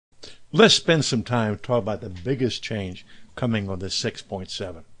Let's spend some time talking about the biggest change coming on the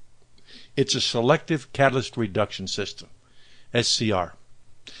 6.7. It's a selective catalyst reduction system, SCR.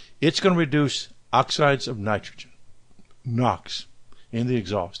 It's going to reduce oxides of nitrogen, NOx, in the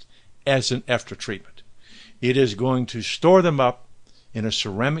exhaust as an after treatment. It is going to store them up in a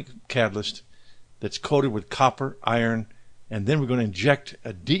ceramic catalyst that's coated with copper, iron, and then we're going to inject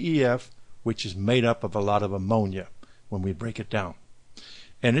a DEF, which is made up of a lot of ammonia when we break it down.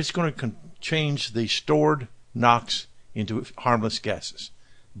 And it's going to change the stored NOx into harmless gases.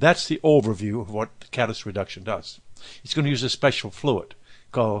 That's the overview of what the catalyst reduction does. It's going to use a special fluid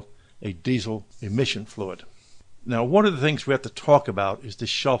called a diesel emission fluid. Now, one of the things we have to talk about is the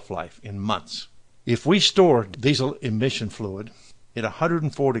shelf life in months. If we store diesel emission fluid at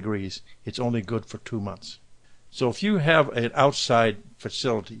 104 degrees, it's only good for 2 months. So if you have an outside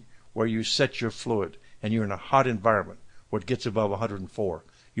facility where you set your fluid and you're in a hot environment where it gets above 104,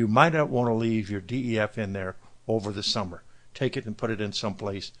 you might not want to leave your DEF in there over the summer. Take it and put it in some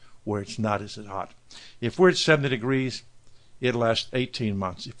place where it's not as hot. If we're at 70 degrees, it'll last 18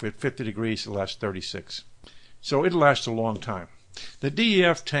 months. If we're at 50 degrees, it'll last 36. So it'll last a long time. The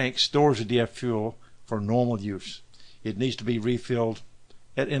DEF tank stores the DEF fuel for normal use. It needs to be refilled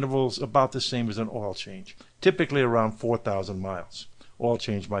at intervals about the same as an oil change, typically around 4,000 miles. Oil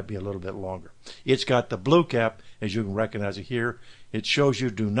change might be a little bit longer. It's got the blue cap, as you can recognize it here. It shows you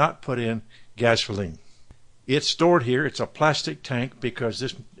do not put in gasoline. It's stored here. It's a plastic tank because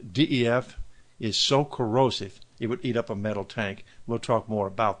this DEF is so corrosive it would eat up a metal tank. We'll talk more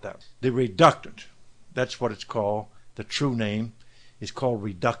about that. The reductant, that's what it's called. The true name is called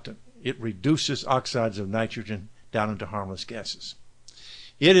reductant. It reduces oxides of nitrogen down into harmless gases.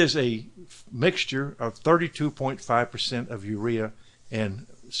 It is a mixture of 32.5% of urea and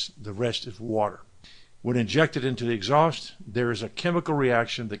the rest is water. When injected into the exhaust, there is a chemical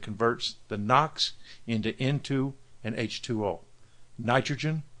reaction that converts the NOx into N2 and H2O,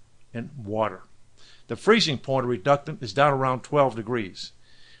 nitrogen and water. The freezing point of reductant is down around 12 degrees,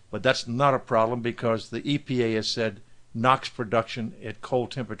 but that's not a problem because the EPA has said NOx production at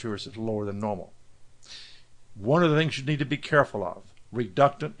cold temperatures is lower than normal. One of the things you need to be careful of,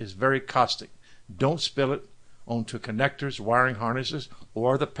 reductant is very caustic. Don't spill it onto connectors, wiring harnesses,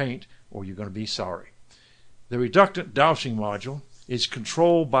 or the paint, or you're going to be sorry. The reductant dousing module is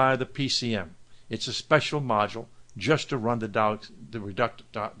controlled by the PCM. It's a special module just to run the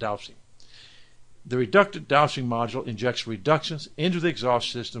reductant dousing. The reductant dousing module injects reductions into the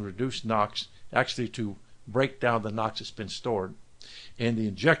exhaust system to reduce NOx, actually to break down the NOx that's been stored. And the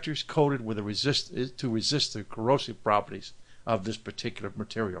injector is coated with to resist the corrosive properties of this particular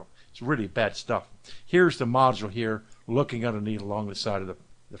material. It's really bad stuff. Here's the module here looking underneath along the side of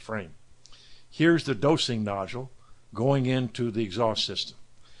the frame. Here's the dosing nodule going into the exhaust system.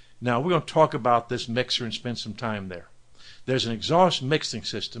 Now we're going to talk about this mixer and spend some time there. There's an exhaust mixing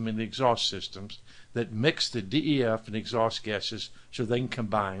system in the exhaust systems that mix the DEF and exhaust gases so they can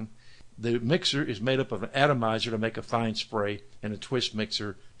combine. The mixer is made up of an atomizer to make a fine spray and a twist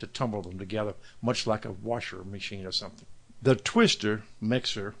mixer to tumble them together, much like a washer machine or something. The twister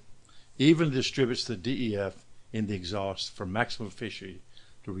mixer even distributes the DEF in the exhaust for maximum efficiency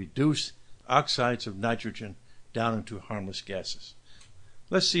to reduce oxides of nitrogen down into harmless gases.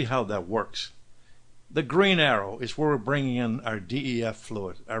 Let's see how that works. The green arrow is where we're bringing in our DEF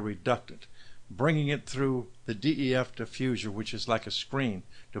fluid, our reductant, bringing it through the DEF diffuser, which is like a screen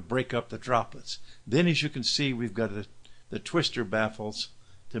to break up the droplets. Then, as you can see, we've got the twister baffles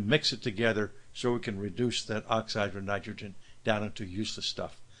to mix it together so we can reduce that oxide of nitrogen down into useless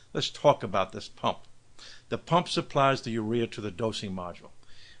stuff. Let's talk about this pump. The pump supplies the urea to the dosing module.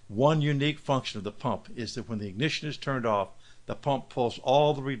 One unique function of the pump is that when the ignition is turned off, the pump pulls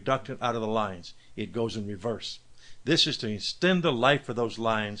all the reductant out of the lines. It goes in reverse. This is to extend the life of those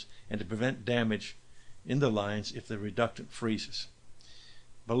lines and to prevent damage in the lines if the reductant freezes.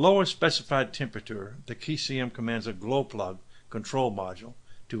 Below a specified temperature, the PCM commands a glow plug control module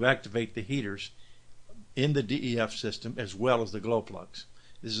to activate the heaters in the DEF system as well as the glow plugs.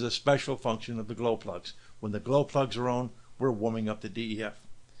 This is a special function of the glow plugs. When the glow plugs are on, we're warming up the DEF.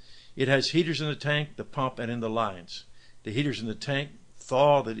 It has heaters in the tank, the pump, and in the lines. The heaters in the tank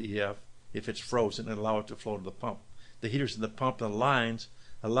thaw the DEF if it's frozen and allow it to flow to the pump. The heaters in the pump and the lines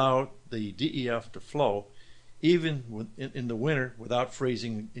allow the DEF to flow even in the winter without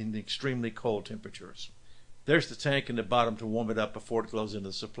freezing in the extremely cold temperatures. There's the tank in the bottom to warm it up before it goes into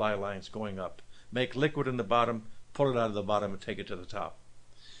the supply lines going up. Make liquid in the bottom, pull it out of the bottom, and take it to the top.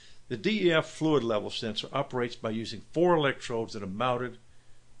 The DEF fluid level sensor operates by using 4 electrodes that are mounted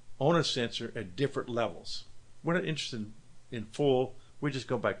on a sensor at different levels. We're not interested in full We just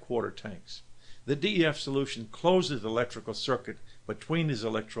go by quarter tanks. The DEF solution closes the electrical circuit between these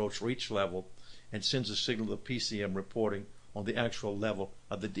electrodes for each level and sends a signal to PCM reporting on the actual level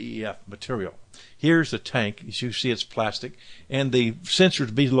of the DEF material. Here's the tank. As you see, it's plastic, and the sensor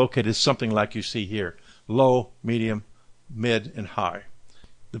to be located is something like you see here: low, medium, mid, and high.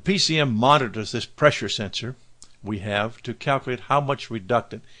 The PCM monitors this pressure sensor we have to calculate how much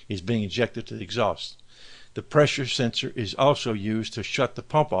reductant is being injected to the exhaust. The pressure sensor is also used to shut the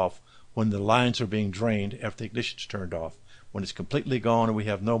pump off when the lines are being drained after the ignition is turned off. When it's completely gone and we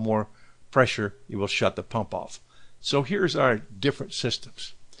have no more pressure, it will shut the pump off. So here's our different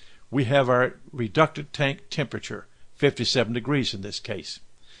systems. We have our reductant tank temperature, 57 degrees in this case.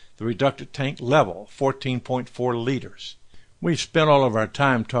 The reductant tank level, 14.4 liters. We've spent all of our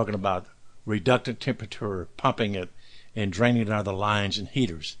time talking about reductant temperature, pumping it, and draining it out of the lines and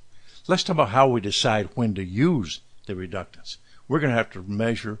heaters. Let's talk about how we decide when to use the reductants. We're going to have to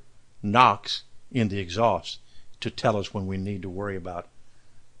measure NOx in the exhaust to tell us when we need to worry about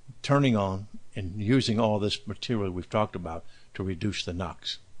turning on and using all this material we've talked about to reduce the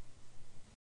NOx.